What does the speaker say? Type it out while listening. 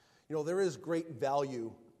You know, there is great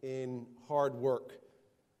value in hard work.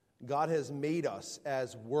 God has made us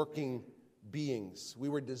as working beings. We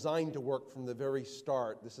were designed to work from the very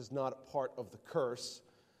start. This is not a part of the curse.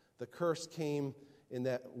 The curse came in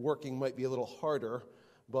that working might be a little harder,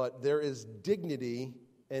 but there is dignity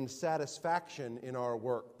and satisfaction in our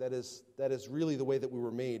work. That is really the way that we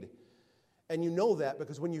were made. And you know that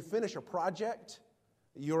because when you finish a project,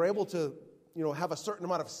 you're able to have a certain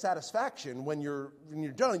amount of satisfaction when you're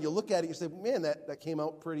done. You look at it, you say, man, that came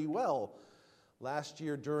out pretty well. Last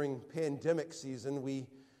year during pandemic season, we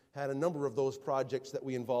had a number of those projects that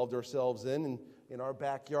we involved ourselves in. And in our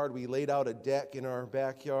backyard, we laid out a deck in our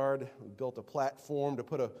backyard. We built a platform to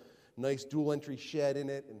put a nice dual-entry shed in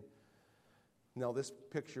it. And now this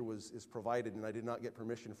picture is provided, and I did not get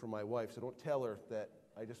permission from my wife, so don't tell her that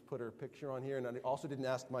I just put her picture on here. And I also didn't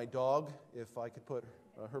ask my dog if I could put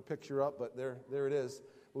her picture up, but there it is.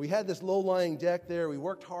 We had this low-lying deck there. We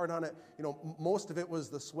worked hard on it. Most of it was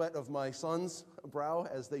the sweat of my son's brow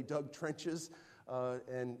as they dug trenches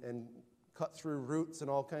and cut through roots and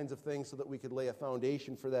all kinds of things so that we could lay a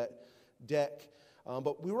foundation for that deck.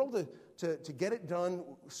 But we were able to get it done,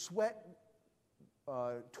 sweat,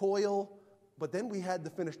 toil, but then we had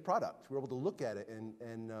the finished product. We were able to look at it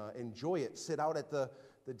and enjoy it, sit out at the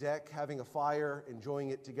deck, having a fire,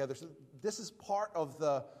 enjoying it together. So this is part of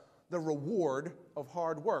the reward of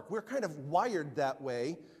hard work. We're kind of wired that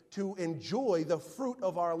way to enjoy the fruit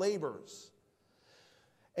of our labors.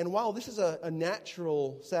 And while this is a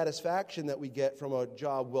natural satisfaction that we get from a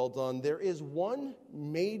job well done, there is one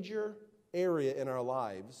major area in our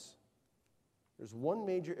lives. There's one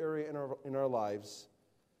major area in our lives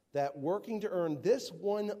that working to earn this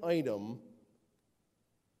one item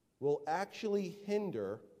will actually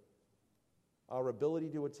hinder our ability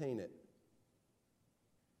to attain it.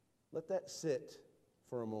 Let that sit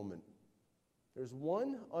for a moment. There's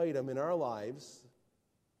one item in our lives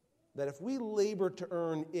that if we labor to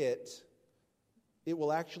earn it, it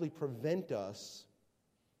will actually prevent us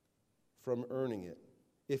from earning it.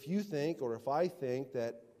 If you think, or if I think,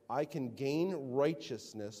 that I can gain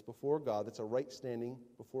righteousness before God, that's a right standing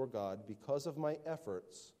before God, because of my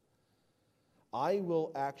efforts, I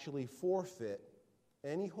will actually forfeit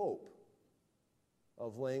any hope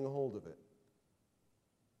of laying a hold of it.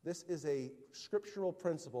 This is a scriptural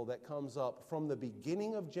principle that comes up from the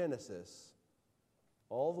beginning of Genesis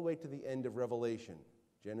all the way to the end of Revelation.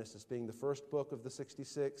 Genesis being the first book of the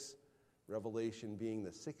 66, Revelation being the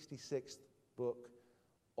 66th book.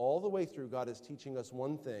 All the way through, God is teaching us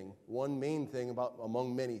one thing, one main thing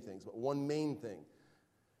among many things, but one main thing,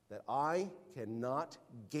 that I cannot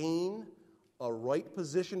gain a right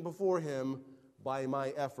position before Him by my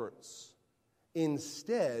efforts.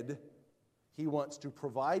 Instead, He wants to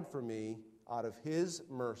provide for me out of His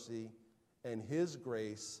mercy and His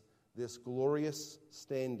grace this glorious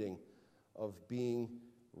standing of being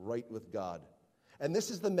right with God. And this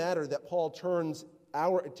is the matter that Paul turns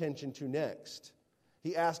our attention to next.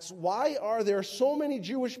 He asks, why are there so many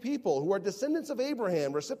Jewish people who are descendants of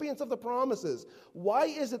Abraham, recipients of the promises? Why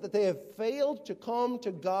is it that they have failed to come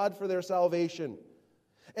to God for their salvation?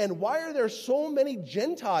 And why are there so many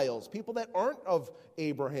Gentiles, people that aren't of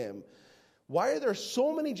Abraham? Why are there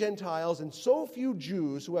so many Gentiles and so few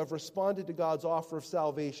Jews who have responded to God's offer of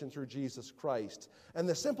salvation through Jesus Christ? And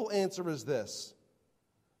the simple answer is this.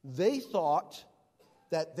 They thought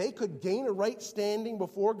that they could gain a right standing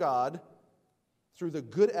before God through the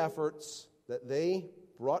good efforts that they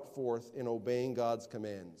brought forth in obeying God's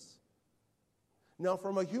commands. Now,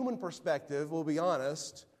 from a human perspective, we'll be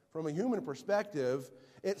honest, from a human perspective,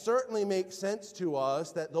 it certainly makes sense to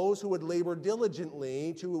us that those who would labor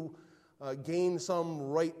diligently to gain some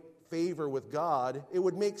right favor with God, it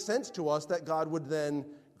would make sense to us that God would then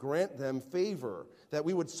grant them favor, that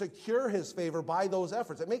we would secure His favor by those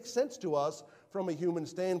efforts. It makes sense to us from a human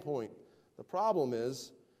standpoint. The problem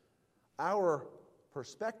is, our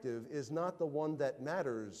perspective is not the one that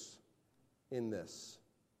matters in this.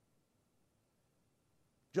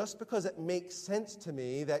 Just because it makes sense to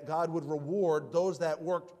me that God would reward those that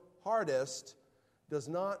worked hardest does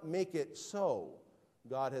not make it so.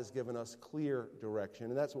 God has given us clear direction,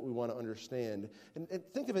 and that's what we want to understand. And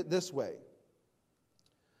think of it this way.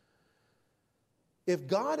 If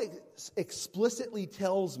God explicitly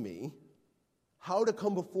tells me how to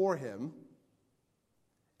come before Him,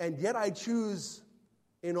 and yet I choose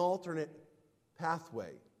an alternate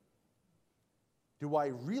pathway, do I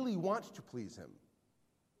really want to please Him?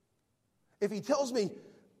 If He tells me,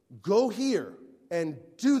 go here and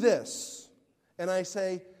do this, and I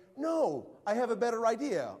say, no, I have a better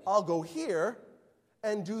idea. I'll go here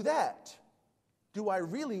and do that. Do I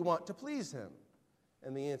really want to please Him?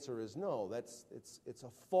 And the answer is no. It's a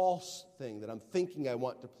false thing that I'm thinking I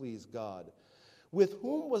want to please God. With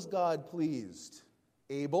whom was God pleased?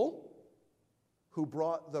 Abel, who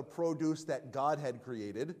brought the produce that God had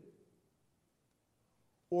created,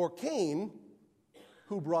 or Cain,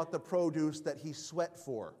 who brought the produce that he sweat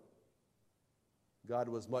for? God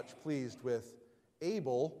was much pleased with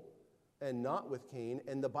Abel and not with Cain,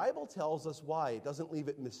 and the Bible tells us why. It doesn't leave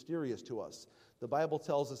it mysterious to us. The Bible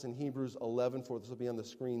tells us in Hebrews 11:4, this will be on the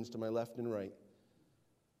screens to my left and right.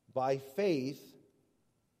 By faith,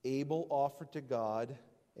 Abel offered to God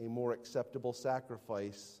a more acceptable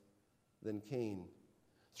sacrifice than Cain,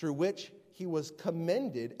 through which he was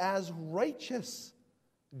commended as righteous.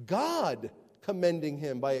 God commending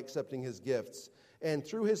him by accepting his gifts. And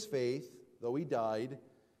through his faith, though he died,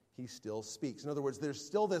 he still speaks. In other words, there's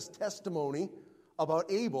still this testimony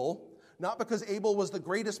about Abel, not because Abel was the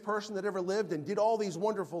greatest person that ever lived and did all these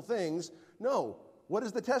wonderful things. No. What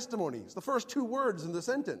is the testimony? It's the first two words in the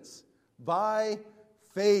sentence. By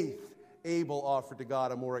faith, Abel offered to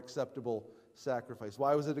God a more acceptable sacrifice.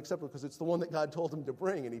 Why was it acceptable? Because it's the one that God told him to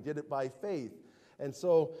bring, and he did it by faith. And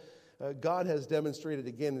so God has demonstrated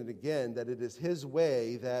again and again that it is his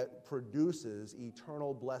way that produces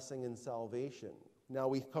eternal blessing and salvation. Now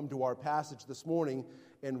we come to our passage this morning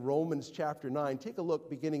in Romans chapter 9. Take a look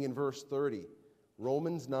beginning in verse 30.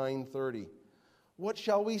 Romans 9:30. What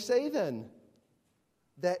shall we say then?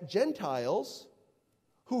 That Gentiles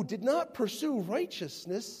who did not pursue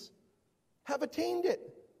righteousness have attained it.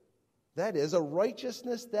 That is, a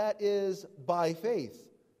righteousness that is by faith.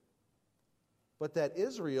 But that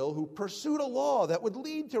Israel, who pursued a law that would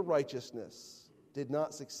lead to righteousness, did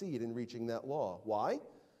not succeed in reaching that law. Why?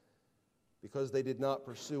 Because they did not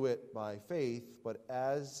pursue it by faith, but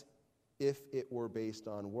as if it were based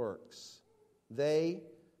on works. They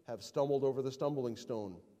have stumbled over the stumbling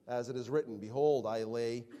stone, as it is written, Behold, I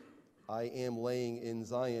am laying in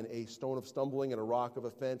Zion a stone of stumbling and a rock of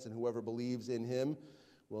offense, and whoever believes in him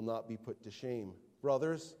will not be put to shame.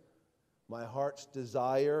 Brothers, my heart's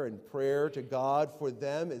desire and prayer to God for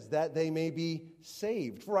them is that they may be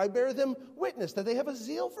saved. For I bear them witness that they have a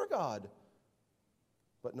zeal for God,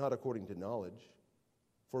 but not according to knowledge.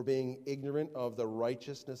 For being ignorant of the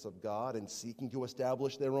righteousness of God and seeking to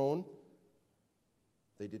establish their own,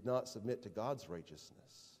 they did not submit to God's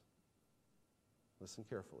righteousness. Listen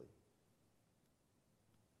carefully.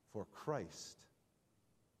 For Christ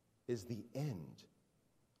is the end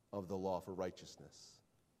of the law for righteousness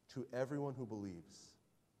to everyone who believes.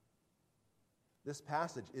 This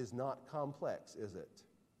passage is not complex, is it?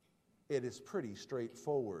 It is pretty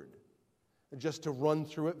straightforward. And just to run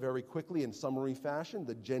through it very quickly in summary fashion,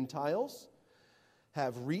 the Gentiles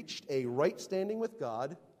have reached a right standing with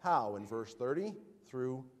God. How? In verse 30,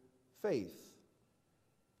 through faith.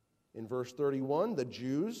 In verse 31, the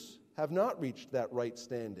Jews have not reached that right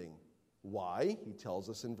standing. Why? He tells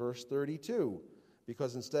us in verse 32.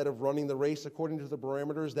 Because instead of running the race according to the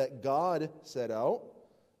parameters that God set out,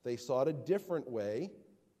 they sought a different way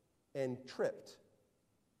and tripped.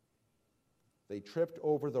 They tripped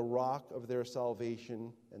over the rock of their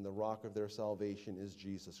salvation, and the rock of their salvation is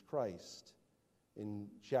Jesus Christ. In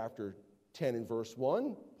chapter 10 and verse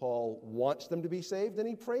 1, Paul wants them to be saved, and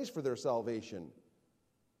he prays for their salvation.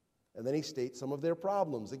 And then he states some of their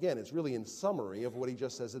problems. Again, it's really in summary of what he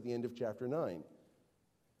just says at the end of chapter 9.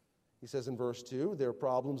 He says in verse 2, their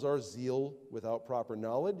problems are zeal without proper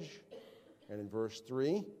knowledge. And in verse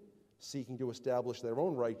 3, seeking to establish their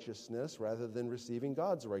own righteousness rather than receiving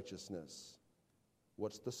God's righteousness.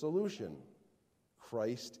 What's the solution?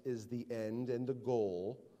 Christ is the end and the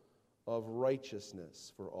goal of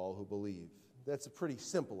righteousness for all who believe. That's pretty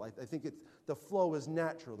simple. I think the flow is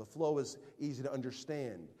natural. The flow is easy to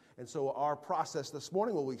understand. And so our process this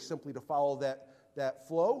morning will be simply to follow that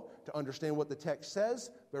flow, to understand what the text says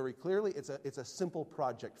very clearly. It's a simple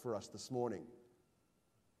project for us this morning.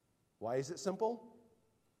 Why is it simple?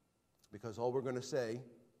 Because all we're going to say,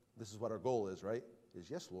 this is what our goal is, right? Is,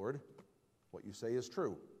 yes, Lord, what you say is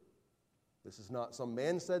true. This is not some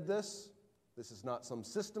man said this. This is not some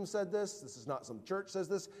system said this. This is not some church says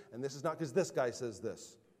this. And this is not because this guy says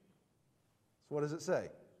this. So what does it say?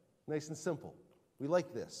 Nice and simple. We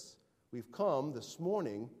like this. We've come this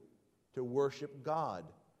morning to worship God.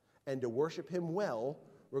 And to worship him well,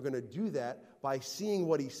 we're going to do that by seeing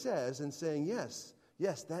what he says and saying, yes,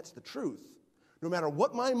 that's the truth. No matter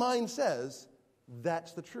what my mind says,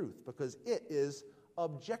 that's the truth, because it is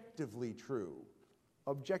objectively true.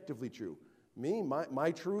 Objectively true. Me,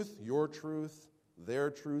 my truth, your truth,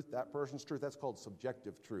 their truth, that person's truth, that's called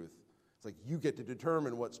subjective truth. It's like you get to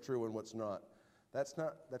determine what's true and what's not.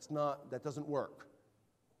 That doesn't work.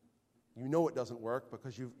 You know it doesn't work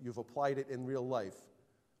because you've applied it in real life.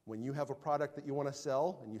 When you have a product that you want to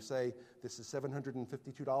sell and you say, this is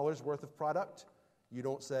 $752 worth of product, you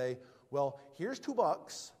don't say, well, here's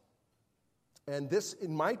 $2, and this,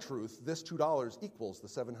 in my truth, this $2 equals the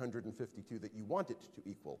 $752 that you want it to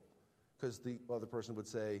equal. Because the other person would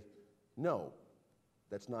say, no,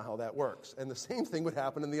 that's not how that works. And the same thing would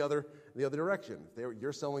happen in the other direction.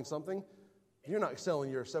 You're selling something, you're not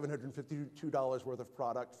selling your $752 worth of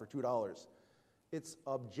product for $2. It's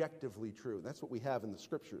objectively true. That's what we have in the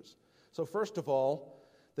Scriptures. So first of all,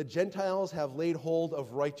 the Gentiles have laid hold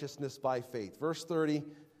of righteousness by faith. Verse 30,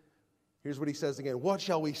 here's what he says again. What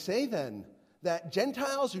shall we say then? That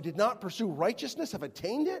Gentiles who did not pursue righteousness have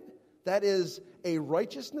attained it? That is a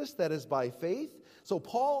righteousness that is by faith. So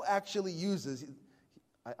Paul actually uses,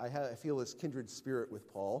 I feel this kindred spirit with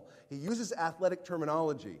Paul. He uses athletic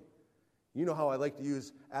terminology. You know how I like to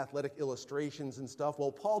use athletic illustrations and stuff.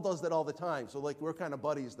 Well, Paul does that all the time, so we're kind of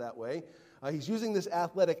buddies that way. He's using this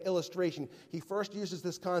athletic illustration. He first uses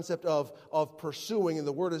this concept of pursuing, and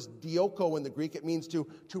the word is dioko in the Greek. It means to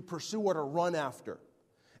pursue or to run after.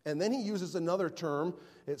 And then he uses another term.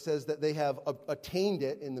 It says that they have attained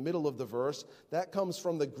it in the middle of the verse. That comes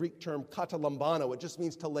from the Greek term katalambano. It just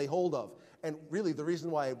means to lay hold of. And really, the reason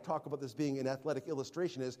why I talk about this being an athletic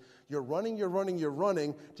illustration is you're running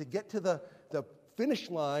to get to the finish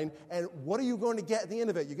line, and what are you going to get at the end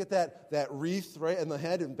of it? You get that wreath right in the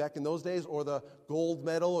head, and back in those days, or the gold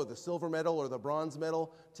medal, or the silver medal, or the bronze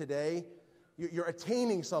medal today. You're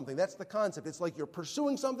attaining something. That's the concept. It's like you're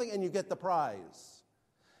pursuing something, and you get the prize.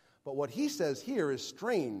 But what he says here is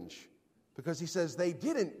strange, because he says they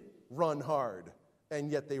didn't run hard,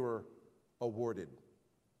 and yet they were awarded.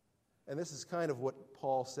 And this is kind of what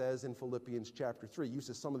Paul says in Philippians chapter 3. He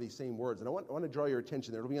uses some of these same words. And I want to draw your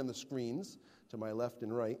attention there. It'll be on the screens to my left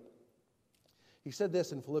and right. He said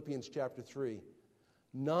this in Philippians chapter 3.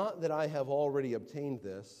 Not that I have already obtained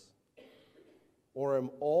this or am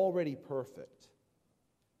already perfect,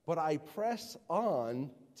 but I press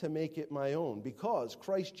on to make it my own, because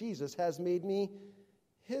Christ Jesus has made me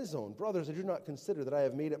his own. Brothers, I do not consider that I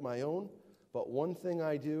have made it my own, but one thing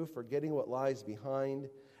I do, forgetting what lies behind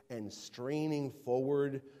and straining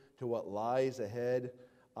forward to what lies ahead,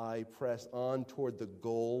 I press on toward the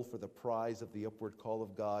goal for the prize of the upward call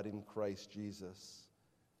of God in Christ Jesus.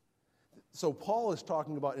 So Paul is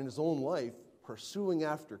talking about in his own life, pursuing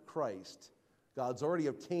after Christ. God's already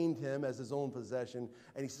obtained him as his own possession,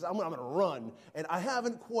 and he says, I'm going to run. And I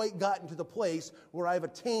haven't quite gotten to the place where I've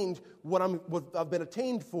attained what I've been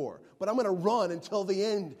attained for, but I'm going to run until the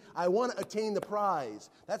end. I want to attain the prize.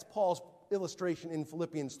 That's Paul's illustration in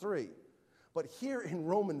Philippians 3. But here in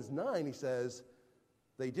Romans 9, he says,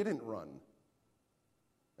 they didn't run,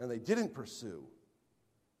 and they didn't pursue,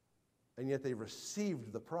 and yet they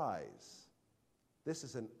received the prize. This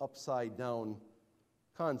is an upside-down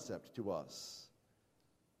concept to us.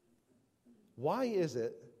 Why is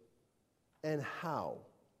it, and how?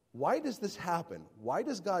 Why does this happen? Why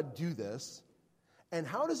does God do this? And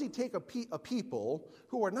how does he take a people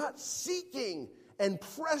who are not seeking and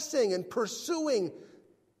pressing and pursuing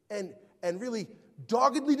and really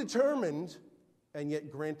doggedly determined, and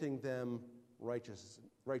yet granting them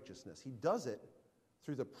righteousness? He does it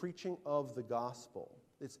through the preaching of the gospel.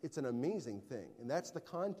 It's an amazing thing, and that's the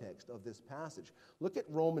context of this passage. Look at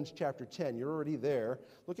Romans chapter 10. You're already there.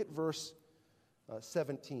 Look at verse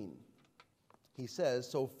 17. He says,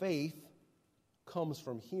 so faith comes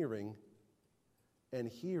from hearing, and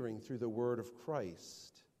hearing through the word of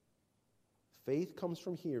Christ. Faith comes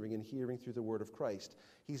from hearing, and hearing through the word of Christ.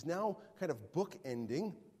 He's now kind of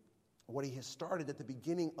bookending what he has started at the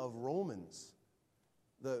beginning of Romans.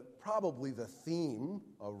 Probably the theme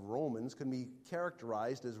of Romans can be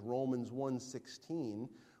characterized as Romans 1:16,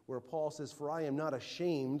 where Paul says, for I am not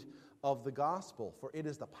ashamed of the gospel, for it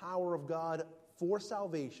is the power of God for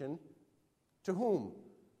salvation. To whom?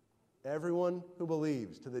 Everyone who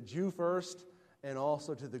believes, to the Jew first and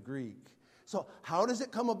also to the Greek. So how does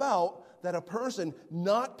it come about that a person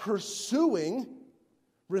not pursuing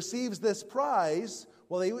receives this prize?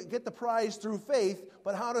 Well, they get the prize through faith,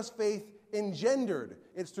 but how does faith engendered?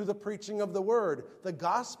 It's through the preaching of the word. The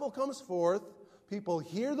gospel comes forth, people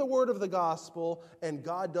hear the word of the gospel, and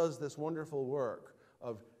God does this wonderful work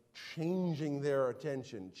of changing their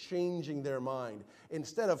attention, changing their mind.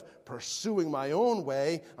 Instead of pursuing my own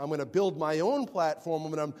way, I'm going to build my own platform.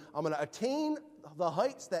 I'm going to attain the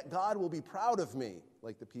heights that God will be proud of me,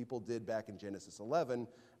 like the people did back in Genesis 11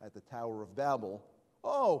 at the Tower of Babel.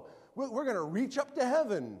 Oh, we're going to reach up to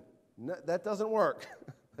heaven. No, that doesn't work.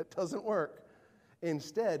 That doesn't work.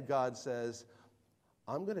 Instead, God says,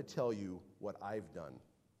 I'm going to tell you what I've done.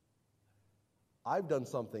 I've done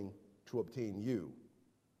something to obtain you.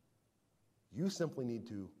 You simply need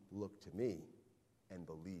to look to me and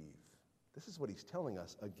believe. This is what he's telling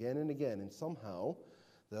us again and again. And somehow,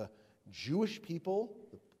 the Jewish people,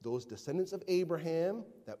 those descendants of Abraham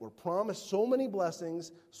that were promised so many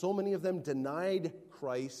blessings, so many of them denied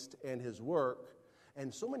Christ and his work,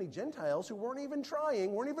 and so many Gentiles who weren't even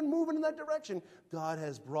trying, weren't even moving in that direction, God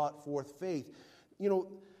has brought forth faith. You know,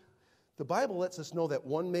 the Bible lets us know that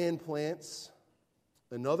one man plants,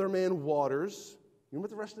 another man waters. You know what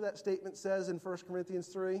the rest of that statement says in 1 Corinthians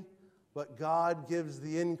 3? But God gives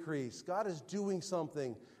the increase. God is doing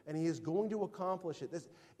something, and he is going to accomplish it.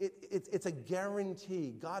 It's a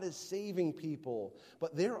guarantee. God is saving people.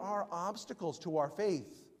 But there are obstacles to our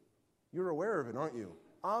faith. You're aware of it, aren't you?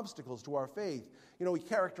 Obstacles to our faith. You know, we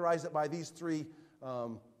characterize it by these three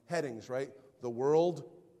headings, right? The world,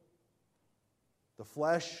 the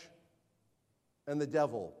flesh, and the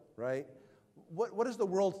devil, right? What does the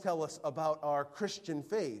world tell us about our Christian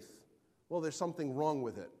faith? Well, there's something wrong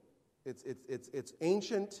with it. It's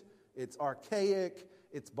ancient, it's archaic,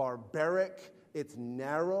 it's barbaric, it's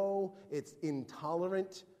narrow, it's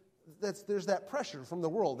intolerant. There's that pressure from the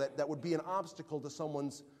world that would be an obstacle to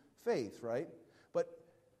someone's faith, right? But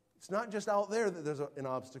it's not just out there that there's an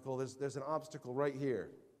obstacle. There's an obstacle right here.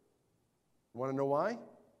 You want to know why?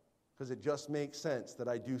 Because it just makes sense that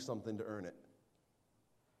I do something to earn it.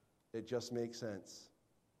 It just makes sense.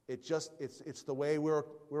 It's the way we're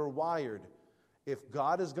wired. If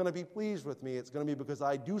God is going to be pleased with me, it's going to be because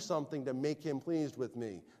I do something to make him pleased with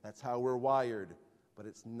me. That's how we're wired. But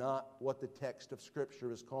it's not what the text of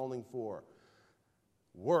Scripture is calling for.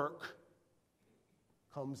 Work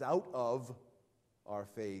comes out of our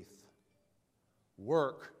faith.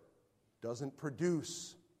 Work doesn't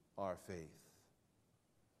produce our faith.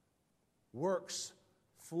 Works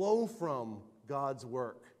flow from God's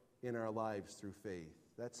work in our lives through faith.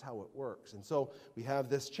 That's how it works. And so we have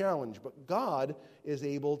this challenge. But God is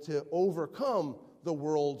able to overcome the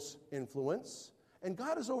world's influence. And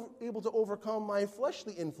God is able to overcome my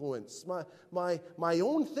fleshly influence, my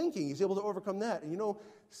own thinking. He's able to overcome that. And you know,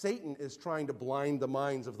 Satan is trying to blind the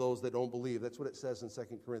minds of those that don't believe. That's what it says in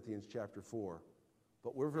 2 Corinthians chapter 4.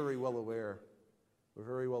 But we're very well aware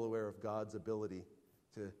of God's ability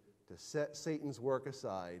to set Satan's work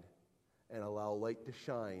aside and allow light to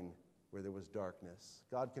shine where there was darkness.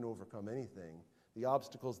 God can overcome anything. The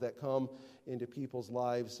obstacles that come into people's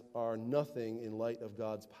lives are nothing in light of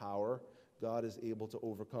God's power. God is able to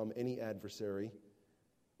overcome any adversary.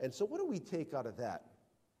 And so what do we take out of that?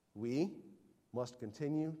 We must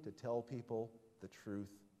continue to tell people the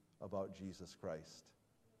truth about Jesus Christ.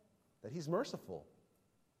 That he's merciful.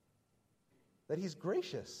 That he's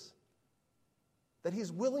gracious. That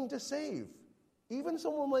he's willing to save. Even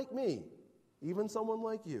someone like me. Even someone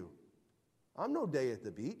like you. I'm no day at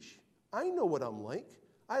the beach. I know what I'm like.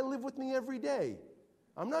 I live with me every day.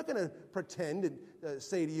 I'm not going to pretend and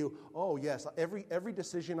say to you, oh, yes, every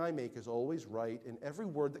decision I make is always right, and every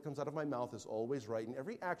word that comes out of my mouth is always right, and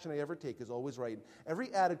every action I ever take is always right.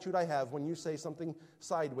 Every attitude I have when you say something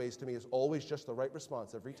sideways to me is always just the right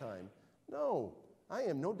response every time. No, I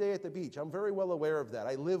am no day at the beach. I'm very well aware of that.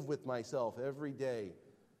 I live with myself every day.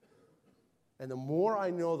 And the more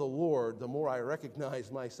I know the Lord, the more I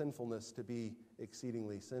recognize my sinfulness to be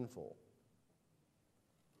exceedingly sinful.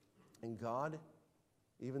 And God,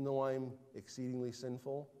 even though I'm exceedingly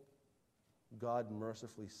sinful, God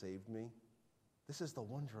mercifully saved me. This is the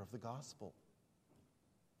wonder of the gospel.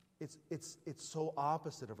 It's so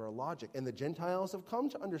opposite of our logic. And the Gentiles have come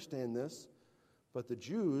to understand this, but the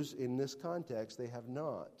Jews, in this context, they have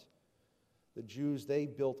not. The Jews, they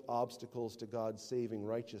built obstacles to God's saving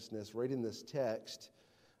righteousness. Right in this text,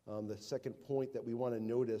 the second point that we want to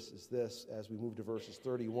notice is this, as we move to verses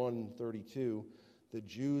 31 and 32, the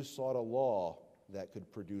Jews sought a law that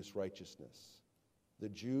could produce righteousness. The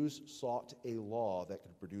Jews sought a law that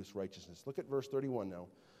could produce righteousness. Look at verse 31 now.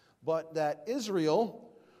 But that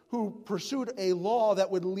Israel, who pursued a law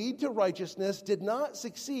that would lead to righteousness, did not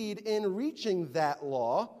succeed in reaching that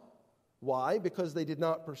law. Why? Because they did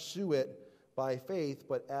not pursue it by faith,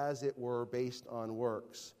 but as it were based on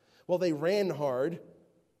works. Well, they ran hard,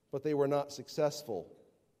 but they were not successful.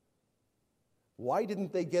 Why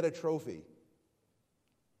didn't they get a trophy?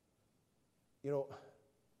 You know,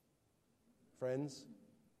 friends,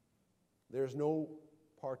 there's no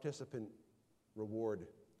participant reward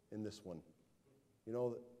in this one. You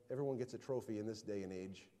know, everyone gets a trophy in this day and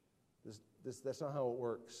age. That's not how it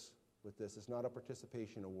works with this. It's not a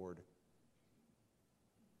participation award.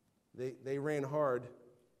 They ran hard,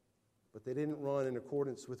 but they didn't run in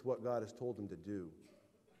accordance with what God has told them to do.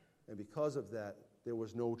 And because of that, there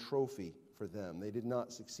was no trophy for them. They did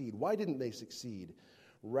not succeed. Why didn't they succeed?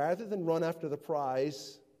 Rather than run after the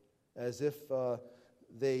prize as if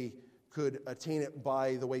they could attain it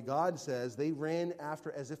by the way God says, they ran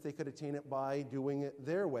after as if they could attain it by doing it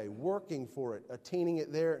their way, working for it, attaining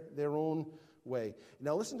it their own way.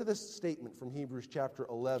 Now listen to this statement from Hebrews chapter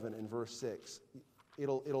 11 and verse 6.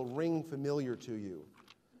 It'll ring familiar to you.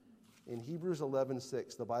 In Hebrews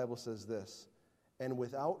 11:6, the Bible says this, "And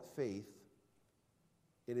without faith,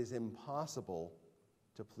 it is impossible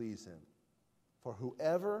to please him. For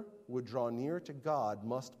whoever would draw near to God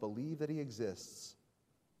must believe that he exists."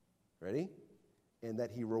 Ready? "And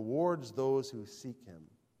that he rewards those who seek him."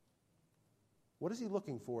 What is he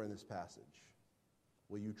looking for in this passage?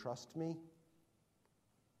 Will you trust me?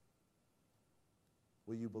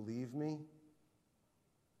 Will you believe me?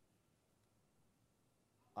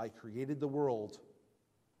 I created the world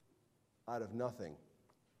out of nothing.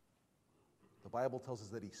 The Bible tells us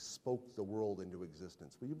that he spoke the world into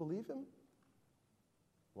existence. Will you believe him?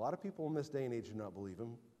 A lot of people in this day and age do not believe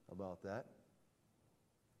him about that.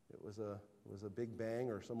 It was a big bang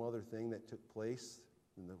or some other thing that took place,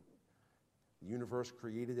 and the universe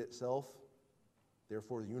created itself.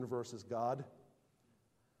 Therefore, the universe is God.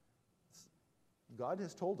 God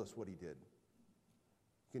has told us what he did.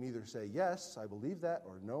 You can either say, yes, I believe that,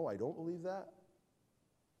 or no, I don't believe that.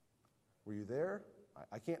 Were you there?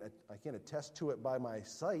 I can't attest to it by my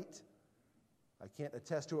sight. I can't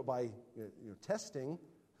attest to it by testing.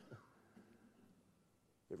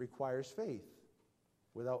 It requires faith.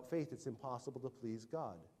 Without faith, it's impossible to please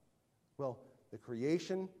God. Well, the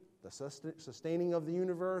creation, the sustaining of the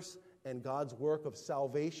universe, and God's work of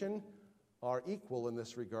salvation are equal in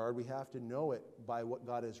this regard. We have to know it by what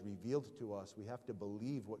God has revealed to us. We have to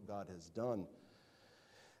believe what God has done.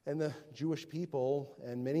 And the Jewish people,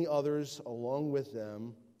 and many others along with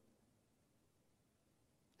them,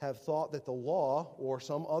 have thought that the law or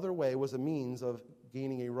some other way was a means of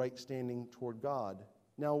gaining a right standing toward God.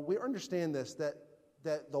 Now, we understand this,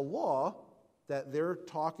 that the law that they're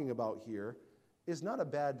talking about here is not a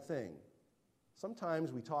bad thing.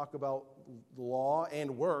 Sometimes we talk about law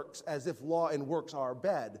and works as if law and works are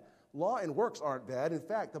bad. Law and works aren't bad. In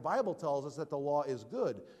fact, the Bible tells us that the law is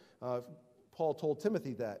good. Paul told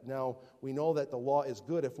Timothy that. Now, we know that the law is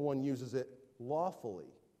good if one uses it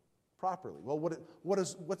lawfully, properly. Well,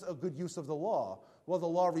 what's a good use of the law? Well, the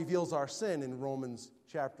law reveals our sin in Romans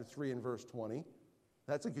chapter 3 and verse 20.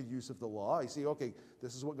 That's a good use of the law. You see, okay,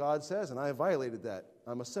 this is what God says, and I have violated that.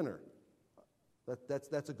 I'm a sinner.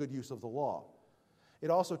 That's a good use of the law. It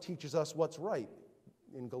also teaches us what's right.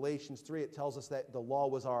 In Galatians 3, it tells us that the law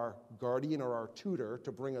was our guardian or our tutor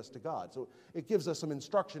to bring us to God. So it gives us some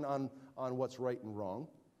instruction on what's right and wrong.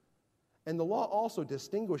 And the law also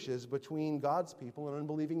distinguishes between God's people and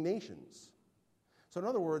unbelieving nations. So in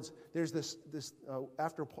other words, there's this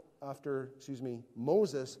after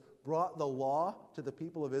Moses brought the law to the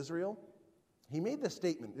people of Israel, he made this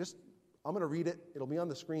statement. I'm going to read it. It'll be on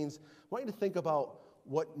the screens. I want you to think about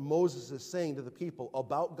what Moses is saying to the people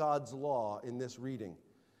about God's law in this reading.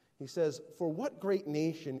 He says, "For what great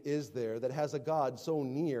nation is there that has a God so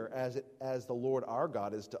near as the Lord our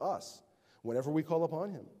God is to us, whenever we call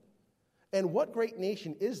upon him? And what great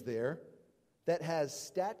nation is there that has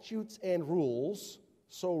statutes and rules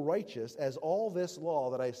so righteous as all this law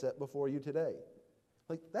that I set before you today?"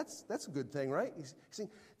 Like, that's a good thing, right? He's saying,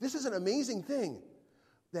 this is an amazing thing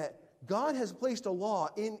that God has placed a law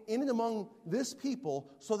in and among this people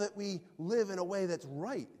so that we live in a way that's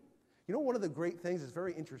right. You know, one of the great things is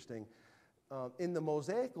very interesting. In the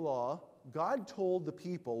Mosaic Law, God told the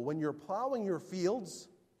people, when you're plowing your fields,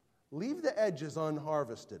 leave the edges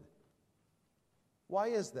unharvested. Why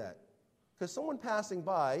is that? Because someone passing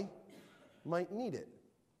by might need it.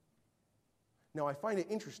 Now, I find it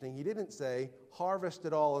interesting. He didn't say, harvest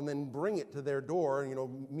it all and then bring it to their door,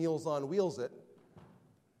 Meals on Wheels it.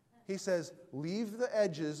 He says, leave the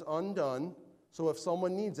edges undone, so if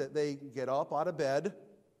someone needs it, they get up out of bed,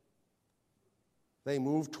 they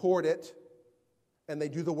move toward it, and they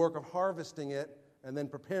do the work of harvesting it, and then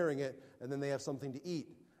preparing it, and then they have something to eat.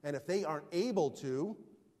 And if they aren't able to,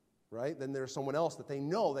 right, then there's someone else that they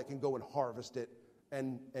know that can go and harvest it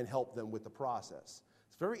and help them with the process.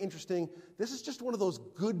 It's very interesting. This is just one of those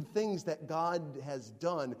good things that God has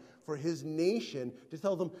done for his nation to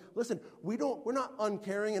tell them, listen, we're not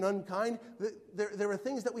uncaring and unkind. There are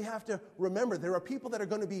things that we have to remember. There are people that are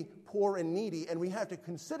going to be poor and needy, and we have to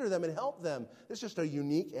consider them and help them. It's just a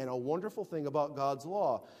unique and a wonderful thing about God's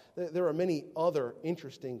law. There are many other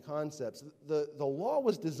interesting concepts. The law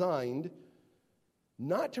was designed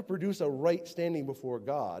not to produce a right standing before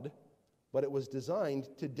God, but it was designed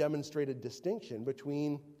to demonstrate a distinction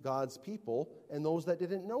between God's people and those that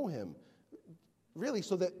didn't know him. Really,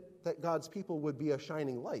 so that God's people would be a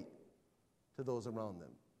shining light to those around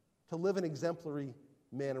them, to live an exemplary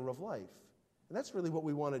manner of life. And that's really what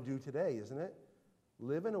we want to do today, isn't it?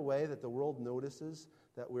 Live in a way that the world notices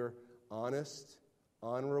that we're honest,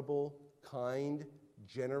 honorable, kind,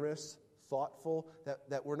 generous, thoughtful,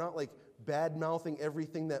 that we're not like bad-mouthing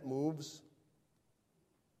everything that moves,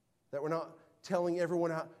 that we're not telling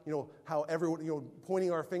everyone how everyone,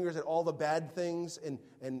 pointing our fingers at all the bad things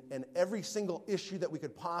and every single issue that we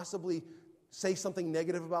could possibly say something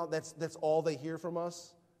negative about, that's all they hear from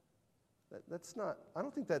us. I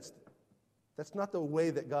don't think that's not the way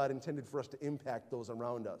that God intended for us to impact those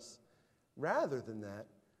around us. Rather than that,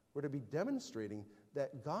 we're to be demonstrating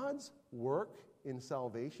that God's work in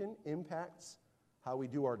salvation impacts how we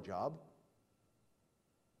do our job,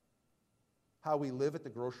 how we live at the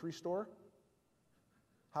grocery store,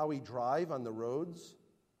 how we drive on the roads,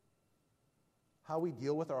 how we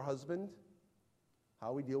deal with our husband,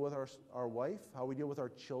 how we deal with our wife, how we deal with our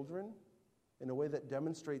children, in a way that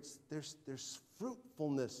demonstrates there's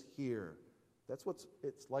fruitfulness here. That's what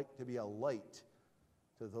it's like to be a light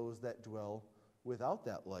to those that dwell without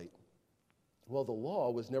that light. Well, the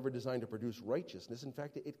law was never designed to produce righteousness. In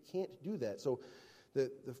fact, it can't do that. So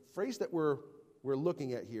the phrase that we're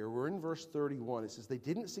looking at here, we're in verse 31. It says, they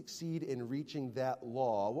didn't succeed in reaching that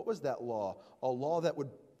law. What was that law? A law that would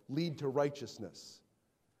lead to righteousness.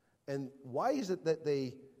 And why is it that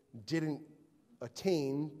they didn't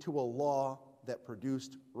attain to a law that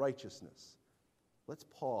produced righteousness? Let's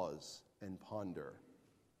pause and ponder.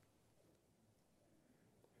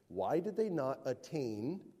 Why did they not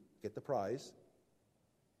attain, get the prize,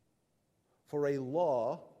 for a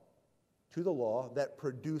law, to the law that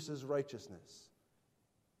produces righteousness?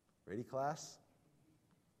 Ready, class?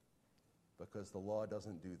 Because the law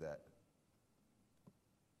doesn't do that.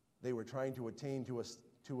 They were trying to attain to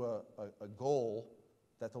a goal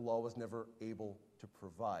that the law was never able to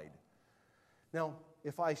provide. Now,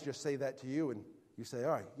 if I just say that to you and you say,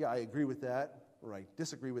 all right, yeah, I agree with that, or I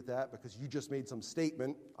disagree with that because you just made some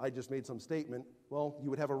statement, I just made some statement, well, you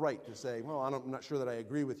would have a right to say, well, I'm not sure that I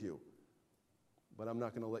agree with you, but I'm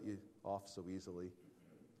not going to let you off so easily.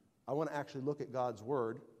 I want to actually look at God's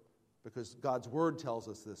Word because God's Word tells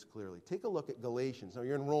us this clearly. Take a look at Galatians. Now,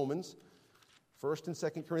 you're in Romans. 1st and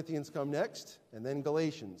 2nd Corinthians come next, and then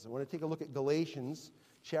Galatians. I want to take a look at Galatians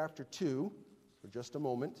chapter 2 for just a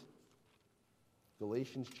moment.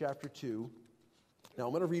 Galatians chapter 2. Now,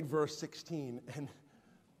 I'm going to read verse 16, and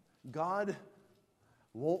God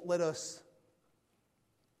won't let us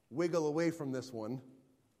wiggle away from this one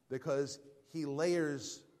because he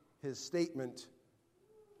layers his statement.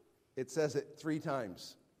 It says it 3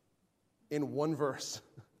 times in one verse,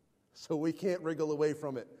 so we can't wriggle away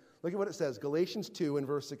from it. Look at what it says, Galatians 2 and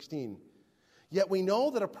verse 16. Yet we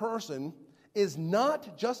know that a person is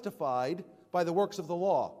not justified by the works of the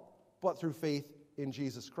law, but through faith in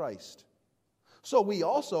Jesus Christ. So we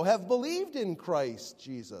also have believed in Christ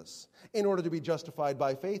Jesus in order to be justified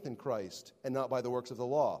by faith in Christ and not by the works of the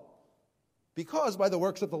law. Because by the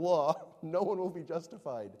works of the law, no one will be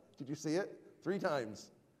justified. Did you see it? 3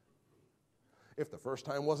 times. If the first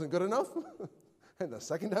time wasn't good enough, and the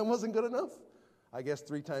second time wasn't good enough, I guess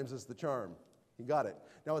 3 times is the charm. You got it.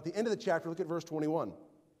 Now at the end of the chapter, look at verse 21.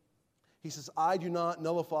 He says, I do not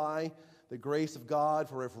nullify the grace of God,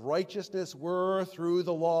 for if righteousness were through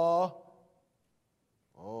the law,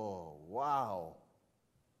 oh, wow,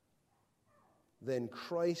 then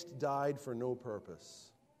Christ died for no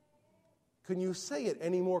purpose. Can you say it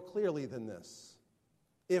any more clearly than this?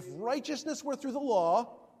 If righteousness were through the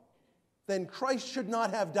law, then Christ should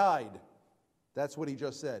not have died. That's what he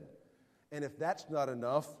just said. And if that's not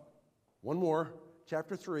enough, one more,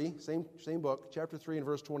 chapter 3, same book, chapter 3 and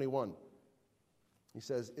verse 21. He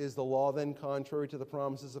says, is the law then contrary to the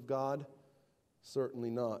promises of God?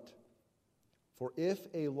 Certainly not. For if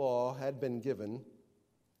a law had been given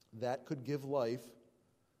that could give life,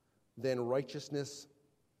 then righteousness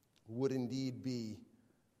would indeed be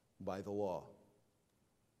by the law.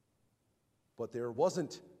 But there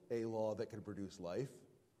wasn't a law that could produce life,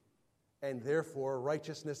 and therefore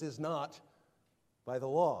righteousness is not by the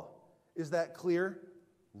law. Is that clear?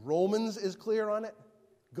 Romans is clear on it.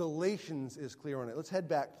 Galatians is clear on it. Let's head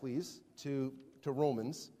back, please, to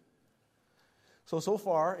Romans. So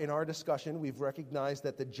far in our discussion, we've recognized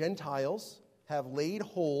that the Gentiles have laid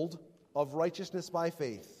hold of righteousness by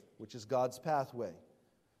faith, which is God's pathway.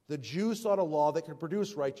 The Jews sought a law that could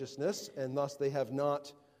produce righteousness, and thus they have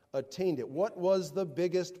not attained it. What was the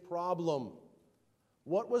biggest problem?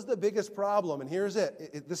 What was the biggest problem? And here's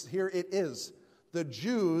it. Here it is. The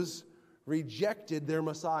Jews rejected their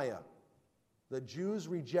Messiah. The Jews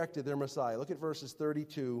rejected their Messiah. Look at verses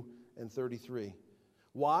 32 and 33.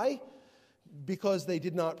 Why? Because they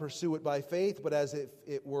did not pursue it by faith, but as if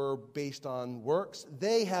it were based on works.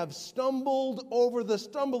 They have stumbled over the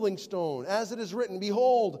stumbling stone. As it is written,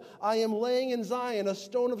 behold, I am laying in Zion a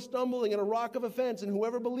stone of stumbling and a rock of offense, and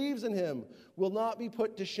whoever believes in him will not be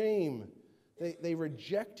put to shame. They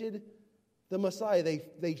rejected the Messiah.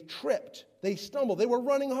 They tripped. They stumbled. They were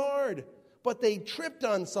running hard, but they tripped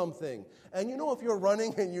on something. And you know, if you're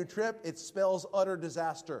running and you trip, it spells utter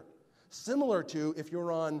disaster. Similar to if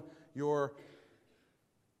you're on your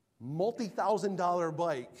multi-$1,000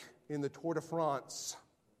 bike in the Tour de France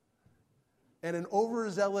and an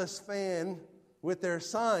overzealous fan with their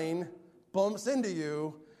sign bumps into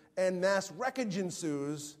you and mass wreckage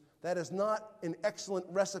ensues, that is not an excellent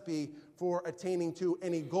recipe for attaining to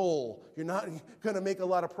any goal. You're not going to make a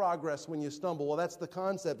lot of progress when you stumble. Well, that's the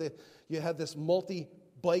concept. You have this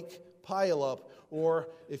multi-bike pileup, or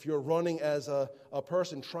if you're running as a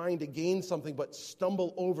person trying to gain something but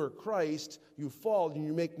stumble over Christ, you fall and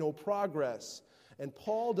you make no progress. And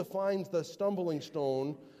Paul defines the stumbling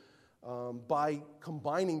stone by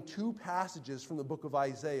combining two passages from the book of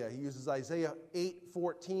Isaiah. He uses Isaiah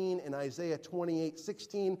 8:14 and Isaiah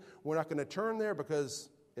 28:16. We're not going to turn there because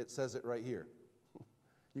it says it right here.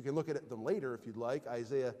 You can look at them later if you'd like,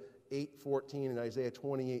 Isaiah 8:14 and Isaiah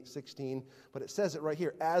 28:16, but it says it right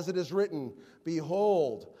here. As it is written,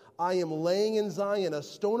 behold, I am laying in Zion a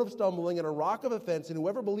stone of stumbling and a rock of offense, and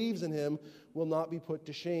whoever believes in him will not be put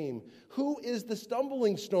to shame. Who is the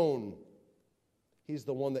stumbling stone? He's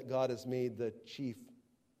the one that God has made the chief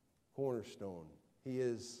cornerstone. He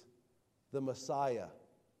is the Messiah,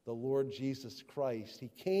 the Lord Jesus Christ. He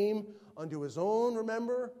came unto his own,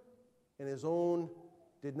 remember, and his own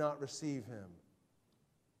did not receive him.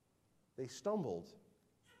 They stumbled.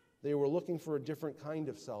 They were looking for a different kind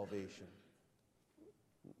of salvation.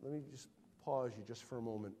 Let me just pause you just for a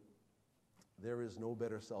moment. There is no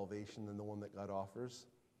better salvation than the one that God offers.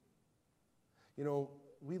 You know,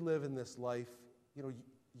 we live in this life. You know,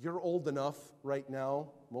 you're old enough right now,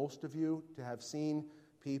 most of you, to have seen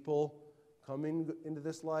people come into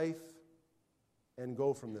this life and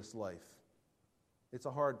go from this life. It's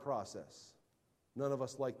a hard process. None of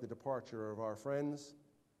us like the departure of our friends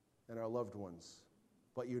and our loved ones.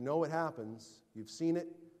 But you know it happens. You've seen it.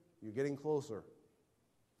 You're getting closer.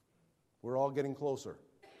 We're all getting closer.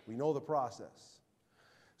 We know the process.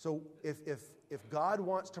 So if God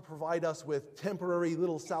wants to provide us with temporary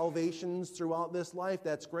little salvations throughout this life,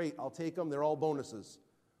 that's great. I'll take them. They're all bonuses.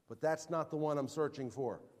 But that's not the one I'm searching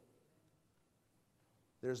for.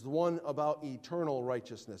 There's the one about eternal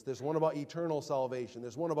righteousness. There's one about eternal salvation.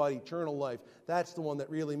 There's one about eternal life. That's the one that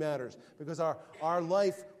really matters. Because our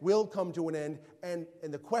life will come to an end. And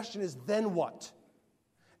the question is, then what?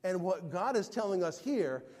 And what God is telling us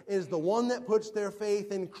here is the one that puts their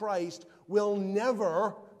faith in Christ will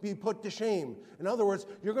never be put to shame. In other words,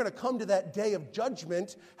 you're going to come to that day of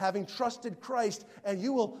judgment having trusted Christ, and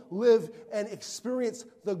you will live and experience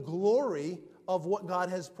the glory of what God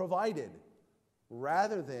has provided,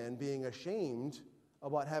 rather than being ashamed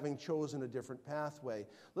about having chosen a different pathway.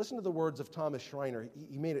 Listen to the words of Thomas Schreiner.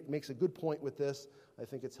 He makes a good point with this. I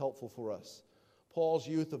think it's helpful for us. Paul's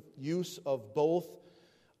use of both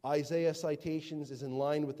Isaiah citations is in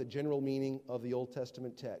line with the general meaning of the Old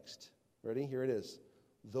Testament text. Ready? Here it is.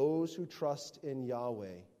 Those who trust in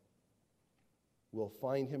Yahweh will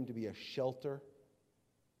find him to be a shelter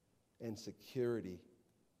and security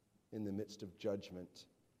in the midst of judgment.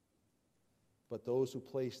 But those who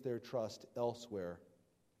place their trust elsewhere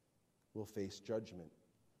will face judgment.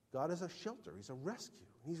 God is a shelter. He's a rescue.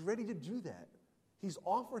 He's ready to do that. He's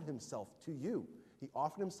offered himself to you. He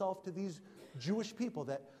offered himself to these Jewish people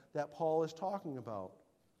that Paul is talking about.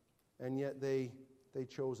 And yet they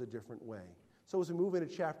chose a different way. So as we move into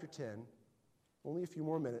chapter 10, only a few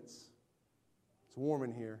more minutes. It's warm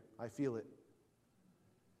in here. I feel it.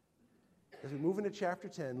 As we move into chapter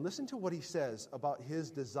 10, listen to what he says about his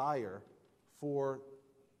desire for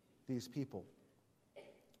these people.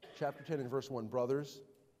 Chapter 10 and verse 1, brothers,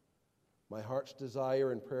 my heart's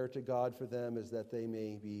desire and prayer to God for them is that they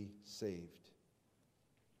may be saved.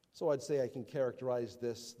 So I'd say I can characterize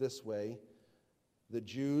this way. The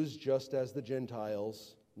Jews, just as the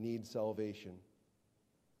Gentiles, need salvation.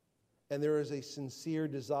 And there is a sincere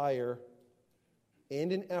desire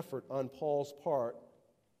and an effort on Paul's part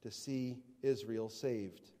to see Israel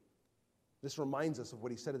saved. This reminds us of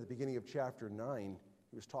what he said at the beginning of chapter 9.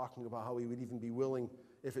 He was talking about how he would even be willing,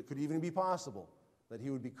 if it could even be possible, that he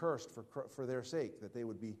would be cursed for their sake, that they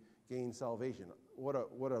would be gain salvation. What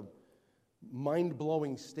a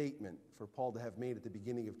mind-blowing statement for Paul to have made at the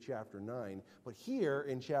beginning of chapter 9. But here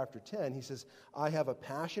in chapter 10, he says, I have a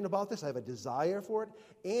passion about this, I have a desire for it,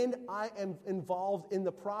 and I am involved in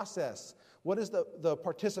the process. What is the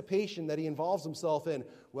participation that he involves himself in?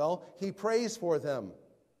 Well, he prays for them.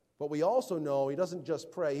 But we also know he doesn't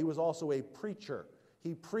just pray, he was also a preacher.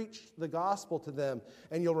 He preached the gospel to them.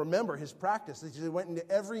 And you'll remember his practice. He went into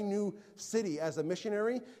every new city as a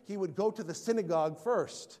missionary. He would go to the synagogue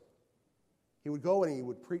first. He would go and he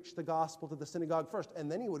would preach the gospel to the synagogue first.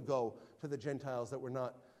 And then he would go to the Gentiles that were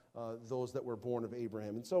not those that were born of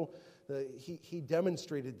Abraham. And so he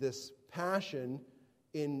demonstrated this passion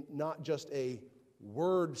in not just a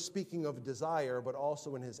word speaking of desire, but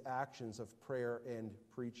also in his actions of prayer and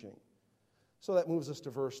preaching. So that moves us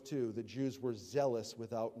to verse 2. The Jews were zealous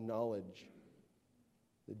without knowledge.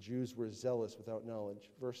 The Jews were zealous without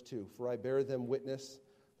knowledge. Verse 2, for I bear them witness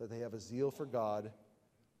that they have a zeal for God,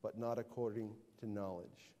 but not according to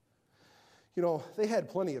knowledge. You know, they had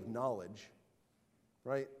plenty of knowledge,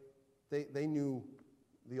 right? They knew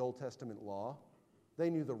the Old Testament law.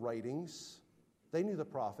 They knew the writings. They knew the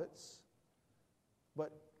prophets.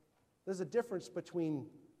 But there's a difference between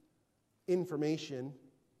information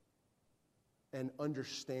and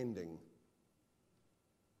understanding.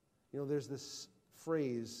 You know, there's this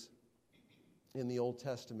phrase in the Old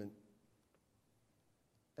Testament,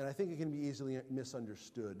 and I think it can be easily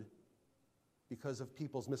misunderstood because of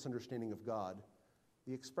people's misunderstanding of God.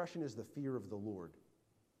 The expression is the fear of the Lord.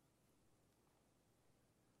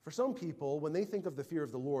 For some people, when they think of the fear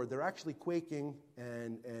of the Lord, they're actually quaking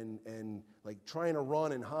and like trying to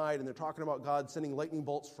run and hide, and they're talking about God sending lightning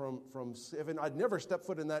bolts from heaven. I'd never step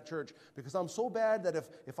foot in that church because I'm so bad that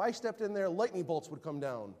if I stepped in there, lightning bolts would come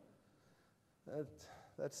down.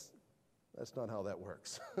 That's not how that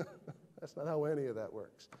works. That's not how any of that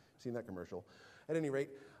works. Seen that commercial. At any rate,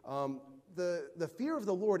 the fear of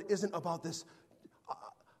the Lord isn't about this,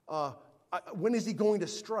 when is he going to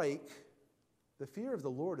strike? The fear of the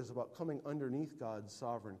Lord is about coming underneath God's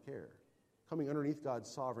sovereign care, coming underneath God's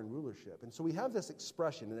sovereign rulership. And so we have this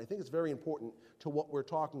expression, and I think it's very important to what we're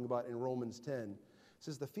talking about in Romans 10. It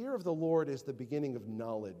says, the fear of the Lord is the beginning of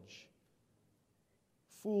knowledge.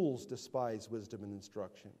 Fools despise wisdom and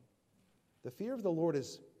instruction. The fear of the Lord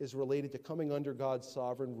is related to coming under God's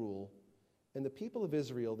sovereign rule. And the people of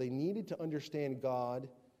Israel, they needed to understand God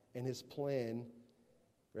and his plan,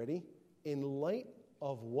 ready, in light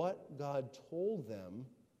of what God told them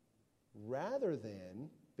rather than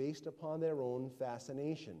based upon their own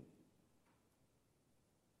fascination.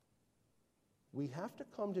 We have to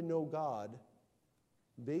come to know God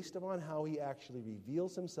based upon how he actually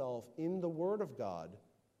reveals himself in the Word of God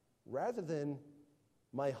rather than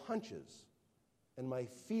my hunches and my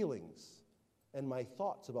feelings and my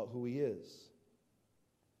thoughts about who he is.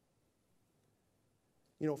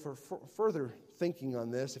 You know, for further thinking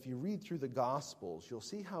on this, if you read through the Gospels, you'll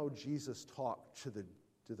see how Jesus talked to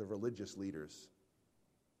the religious leaders.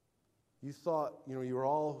 You thought, you know, you were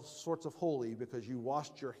all sorts of holy because you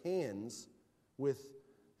washed your hands with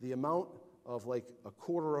the amount of like a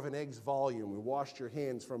quarter of an egg's volume. You washed your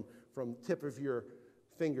hands from tip of your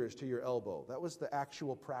fingers to your elbow. That was the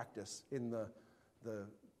actual practice in the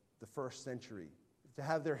first century. To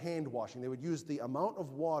have their hand washing, they would use the amount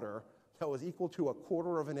of water that was equal to a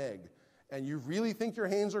quarter of an egg. And you really think your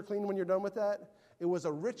hands are clean when you're done with that? It was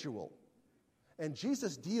a ritual. And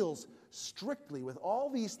Jesus deals strictly with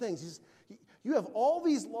all these things. You have all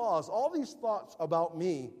these laws, all these thoughts about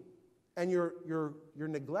me, and you're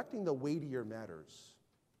neglecting the weightier matters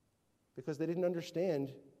because they didn't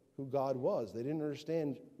understand who God was. They didn't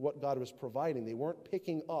understand what God was providing. They weren't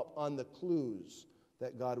picking up on the clues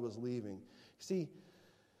that God was leaving. See,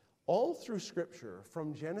 all through Scripture,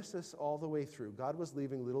 from Genesis all the way through, God was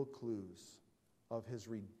leaving little clues of his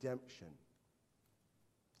redemption,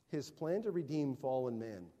 his plan to redeem fallen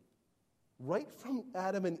man. Right from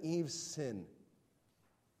Adam and Eve's sin,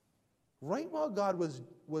 right while God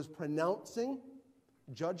was pronouncing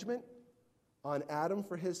judgment on Adam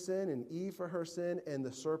for his sin and Eve for her sin and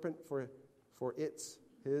the serpent for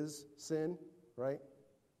his sin, right?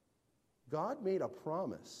 God made a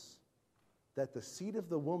promise that the seed of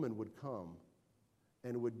the woman would come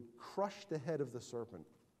and would crush the head of the serpent.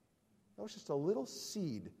 That was just a little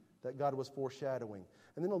seed that God was foreshadowing.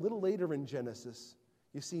 And then a little later in Genesis,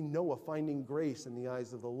 you see Noah finding grace in the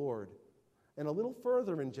eyes of the Lord. And a little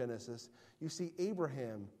further in Genesis, you see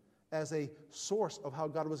Abraham as a source of how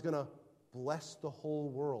God was going to bless the whole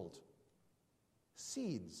world.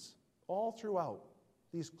 Seeds all throughout.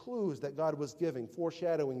 These clues that God was giving,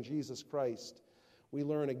 foreshadowing Jesus Christ. we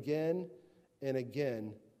learn again and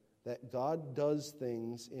again that God does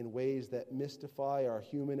things in ways that mystify our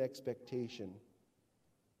human expectation.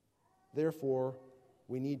 Therefore,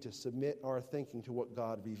 we need to submit our thinking to what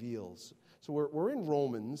God reveals. So we're in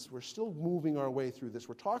Romans. We're still moving our way through this.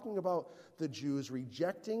 We're talking about the Jews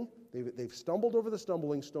rejecting. They've stumbled over the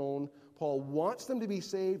stumbling stone. Paul wants them to be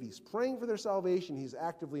saved. He's praying for their salvation. He's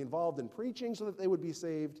actively involved in preaching so that they would be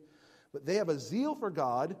saved. But they have a zeal for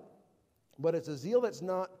God, but it's a zeal that's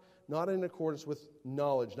not in accordance with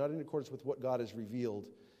knowledge, not in accordance with what God has revealed.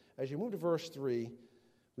 As you move to verse 3,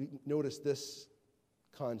 we notice this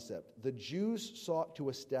concept. The Jews sought to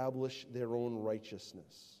establish their own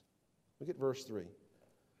righteousness. Look at verse 3.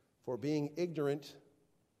 For being ignorant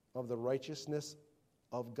of the righteousness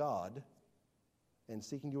of God and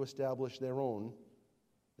seeking to establish their own,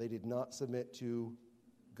 they did not submit to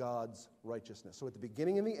God's righteousness. So at the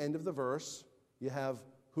beginning and the end of the verse, you have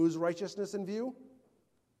whose righteousness in view?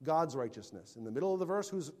 God's righteousness. In the middle of the verse,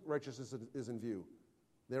 whose righteousness is in view?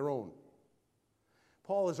 Their own.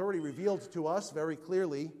 Paul has already revealed to us very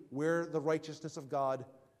clearly where the righteousness of God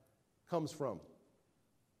comes from.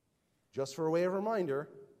 Just for a way of reminder,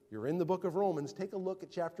 you're in the book of Romans. Take a look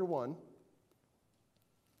at chapter 1.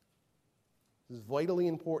 This is vitally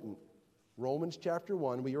important. Romans chapter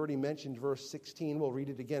 1, we already mentioned verse 16. We'll read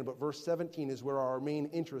it again, but verse 17 is where our main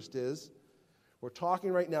interest is. We're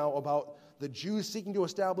talking right now about the Jews seeking to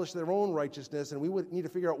establish their own righteousness, and we would need to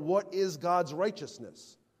figure out what is God's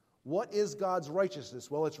righteousness. What is God's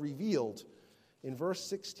righteousness? Well, it's revealed in verse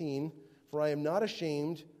 16. For I am not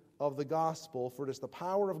ashamed of the gospel, for it is the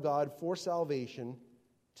power of God for salvation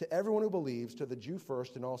to everyone who believes, to the Jew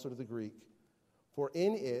first and also to the Greek. For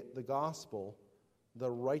in it, the gospel,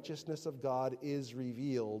 the righteousness of God is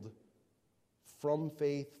revealed from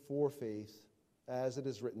faith for faith, as it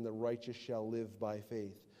is written, the righteous shall live by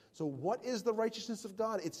faith. So what is the righteousness of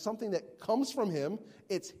God? It's something that comes from Him.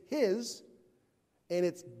 It's His, and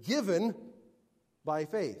it's given by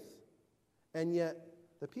faith. And yet,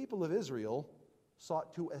 the people of Israel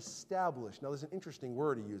sought to establish. Now, there's an interesting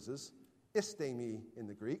word he uses, istemi in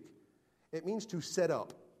the Greek. It means to set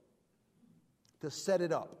up, to set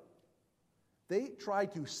it up. They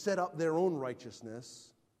tried to set up their own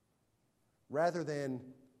righteousness rather than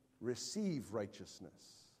receive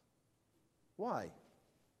righteousness. Why?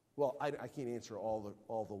 Well, I can't answer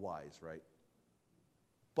all the whys, right?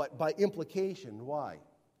 But by implication, why?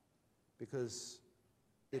 Because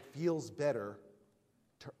it feels better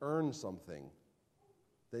to earn something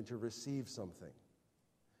than to receive something.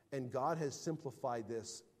 And God has simplified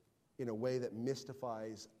this in a way that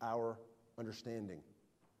mystifies our understanding.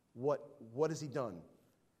 What has He done?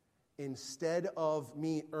 Instead of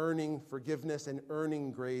me earning forgiveness and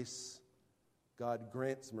earning grace, God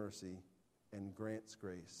grants mercy and grants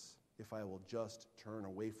grace if I will just turn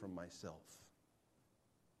away from myself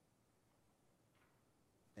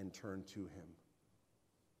and turn to Him.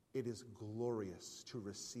 It is glorious to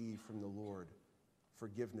receive from the Lord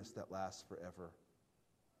forgiveness that lasts forever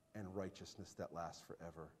and righteousness that lasts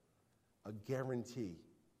forever. A guarantee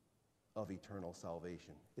of eternal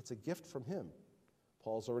salvation. It's a gift from Him.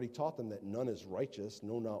 Paul's already taught them that none is righteous,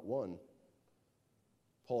 no, not one.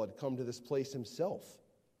 Paul had come to this place himself.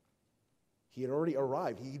 He had already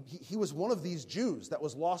arrived. He was one of these Jews that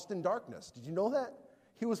was lost in darkness. Did you know that?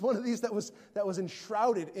 He was one of these that was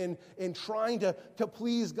enshrouded in trying to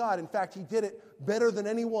please God. In fact, he did it better than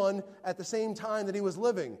anyone at the same time that he was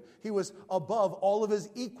living. He was above all of his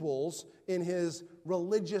equals in his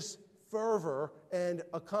religious fervor and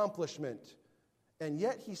accomplishment. And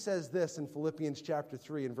yet he says this in Philippians chapter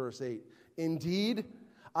 3 and verse 8. Indeed,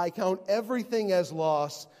 I count everything as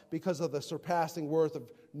loss because of the surpassing worth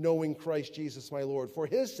of knowing Christ Jesus my Lord. For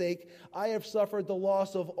His sake, I have suffered the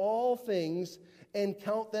loss of all things and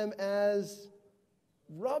count them as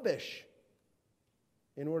rubbish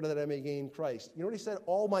in order that I may gain Christ. You know what he said?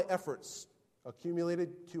 All my efforts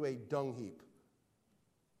accumulated to a dung heap.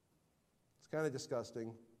 It's kind of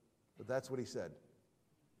disgusting, but that's what he said.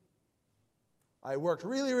 I worked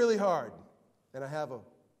really, really hard, and I have a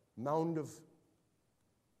mound of,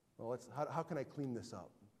 how can I clean this up?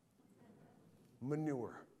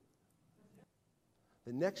 Manure.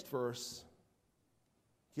 The next verse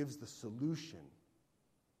gives the solution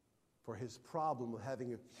for his problem of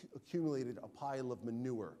having accumulated a pile of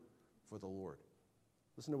manure for the Lord.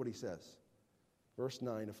 Listen to what he says. Verse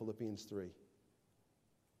 9 of Philippians 3.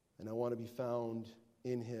 And I want to be found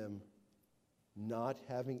in Him, not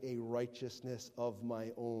having a righteousness of my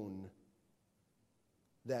own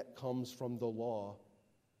that comes from the law,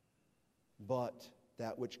 but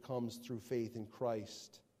that which comes through faith in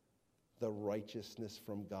Christ, the righteousness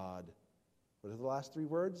from God What are the last three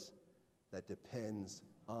words? That depends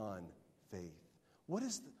on faith. What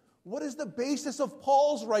is the basis of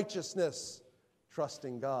Paul's righteousness?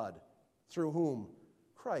 Trusting God. Through whom?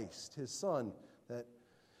 Christ, his Son, that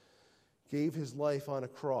gave his life on a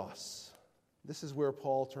cross. This is where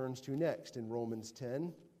Paul turns to next in Romans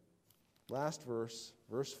 10. Last verse,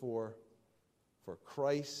 verse 4. For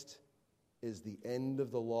Christ is the end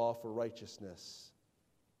of the law for righteousness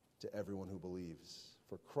to everyone who believes.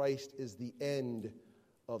 For Christ is the end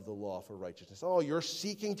of the law for righteousness. Oh, you're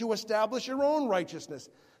seeking to establish your own righteousness.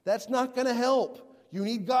 That's not going to help. You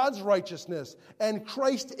need God's righteousness. And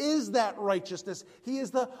Christ is that righteousness. He is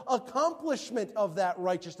the accomplishment of that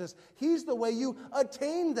righteousness. He's the way you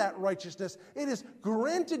attain that righteousness. It is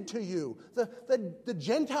granted to you. The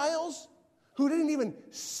Gentiles who didn't even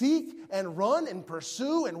seek and run and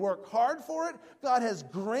pursue and work hard for it, God has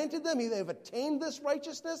granted them. They've attained this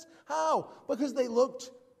righteousness. How? Because they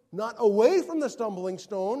looked not away from the stumbling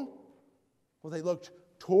stone, well, they looked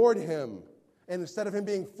toward him. And instead of him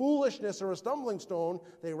being foolishness or a stumbling stone,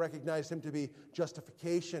 they recognized him to be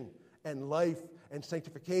justification and life and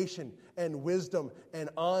sanctification and wisdom and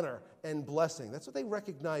honor and blessing. That's what they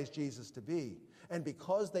recognized Jesus to be. And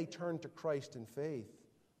because they turned to Christ in faith,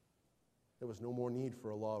 there was no more need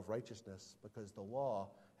for a law of righteousness because the law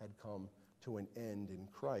had come to an end in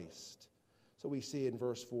Christ. So we see in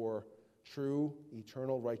verse 4, true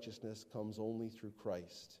eternal righteousness comes only through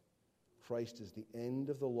Christ. Christ is the end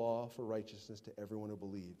of the law for righteousness to everyone who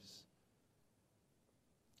believes.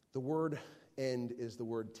 The word end is the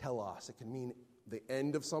word telos. It can mean the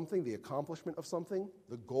end of something, the accomplishment of something,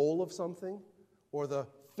 the goal of something, or the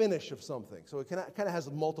finish of something. So it kind of has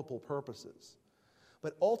multiple purposes.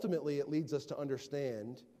 But ultimately, it leads us to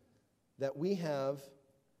understand that we have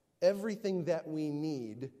everything that we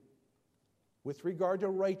need with regard to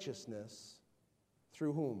righteousness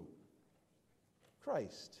through whom?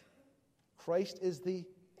 Christ. Christ is the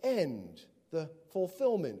end, the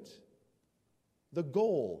fulfillment, the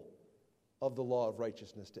goal of the law of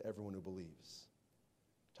righteousness to everyone who believes.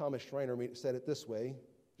 Thomas Schreiner said it this way,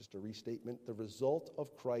 just a restatement: the result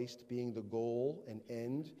of Christ being the goal and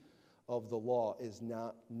end of the law is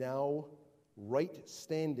now right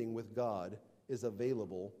standing with God is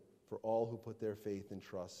available for all who put their faith and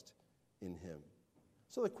trust in him.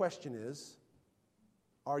 So the question is,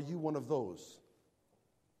 are you one of those?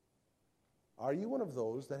 Are you one of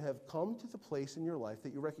those that have come to the place in your life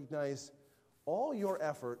that you recognize all your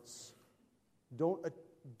efforts don't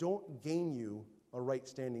gain you a right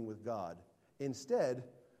standing with God? Instead,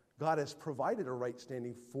 God has provided a right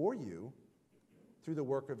standing for you through the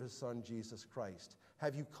work of his Son, Jesus Christ.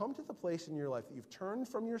 Have you come to the place in your life that you've turned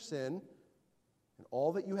from your sin and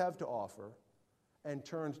all that you have to offer and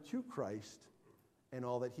turned to Christ and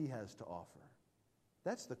all that he has to offer?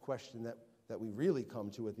 That's the question that we really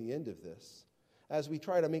come to at the end of this. As we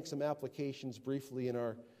try to make some applications briefly in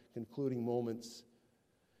our concluding moments,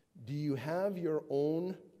 do not have your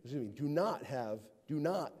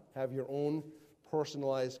own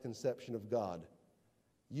personalized conception of God.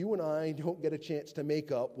 You and I don't get a chance to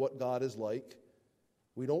make up what God is like.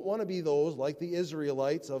 We don't want to be those like the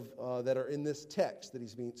Israelites that are in this text that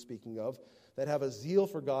he's speaking of, that have a zeal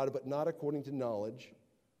for God but not according to knowledge.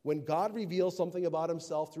 When God reveals something about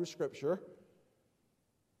himself through Scripture,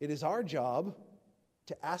 it is our job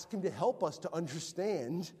to ask him to help us to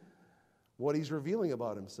understand what he's revealing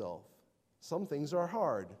about himself. Some things are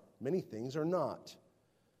hard. Many things are not.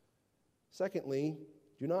 Secondly,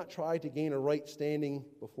 do not try to gain a right standing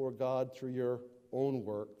before God through your own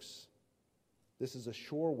works. This is a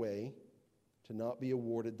sure way to not be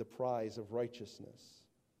awarded the prize of righteousness.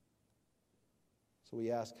 So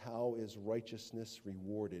we ask, how is righteousness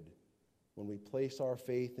rewarded? When we place our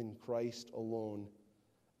faith in Christ alone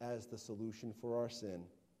as the solution for our sin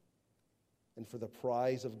and for the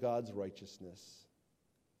prize of God's righteousness.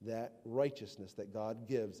 That righteousness that God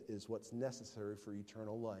gives is what's necessary for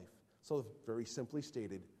eternal life. So, very simply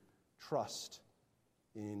stated, trust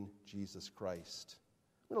in Jesus Christ.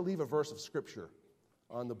 I'm going to leave a verse of Scripture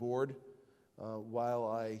on the board while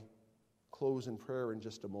I close in prayer in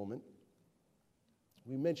just a moment.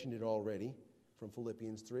 We mentioned it already from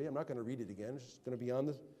Philippians 3. I'm not going to read it again. It's just going to be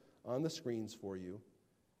on the screens for you.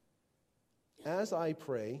 As I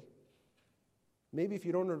pray, maybe if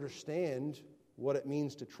you don't understand what it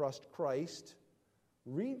means to trust Christ,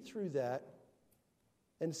 read through that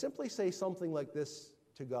and simply say something like this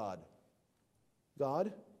to God.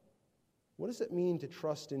 God, what does it mean to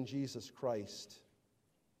trust in Jesus Christ?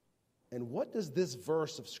 And what does this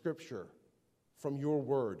verse of Scripture from your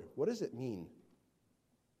word, what does it mean?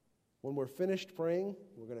 When we're finished praying,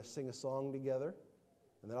 we're going to sing a song together.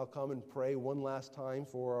 And then I'll come and pray one last time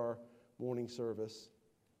for our morning service.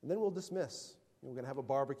 And then we'll dismiss. We're going to have a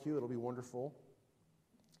barbecue. It'll be wonderful.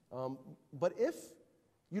 But if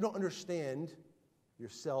you don't understand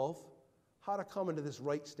yourself how to come into this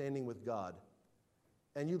right standing with God,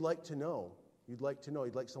 and you'd like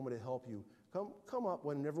someone to help you, come up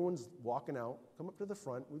when everyone's walking out. Come up to the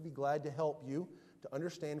front. We'd be glad to help you to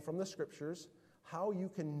understand from the Scriptures how you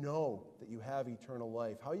can know that you have eternal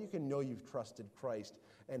life, how you can know you've trusted Christ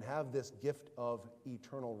and have this gift of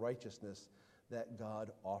eternal righteousness that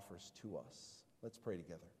God offers to us. Let's pray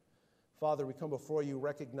together. Father, we come before you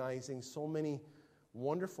recognizing so many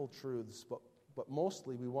wonderful truths, but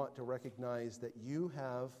mostly we want to recognize that you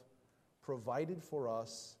have provided for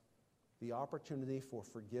us the opportunity for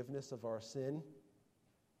forgiveness of our sin,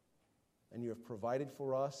 and you have provided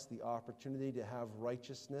for us the opportunity to have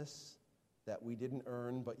righteousness that we didn't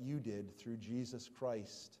earn, but you did through Jesus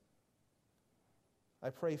Christ. I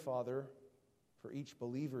pray, Father, for each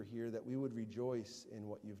believer here that we would rejoice in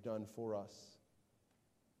what you've done for us.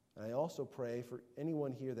 And I also pray for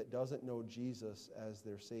anyone here that doesn't know Jesus as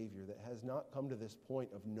their Savior, that has not come to this point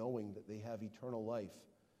of knowing that they have eternal life.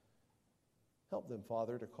 Help them,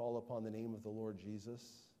 Father, to call upon the name of the Lord Jesus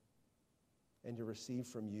and to receive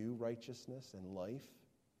from you righteousness and life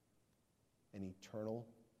and eternal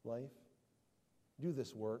life. Do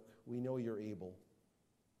this work. We know you're able.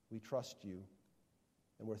 We trust you.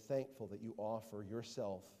 And we're thankful that you offer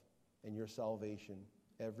yourself and your salvation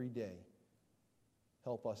every day.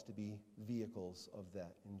 Help us to be vehicles of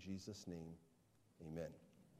that. In Jesus' name, amen.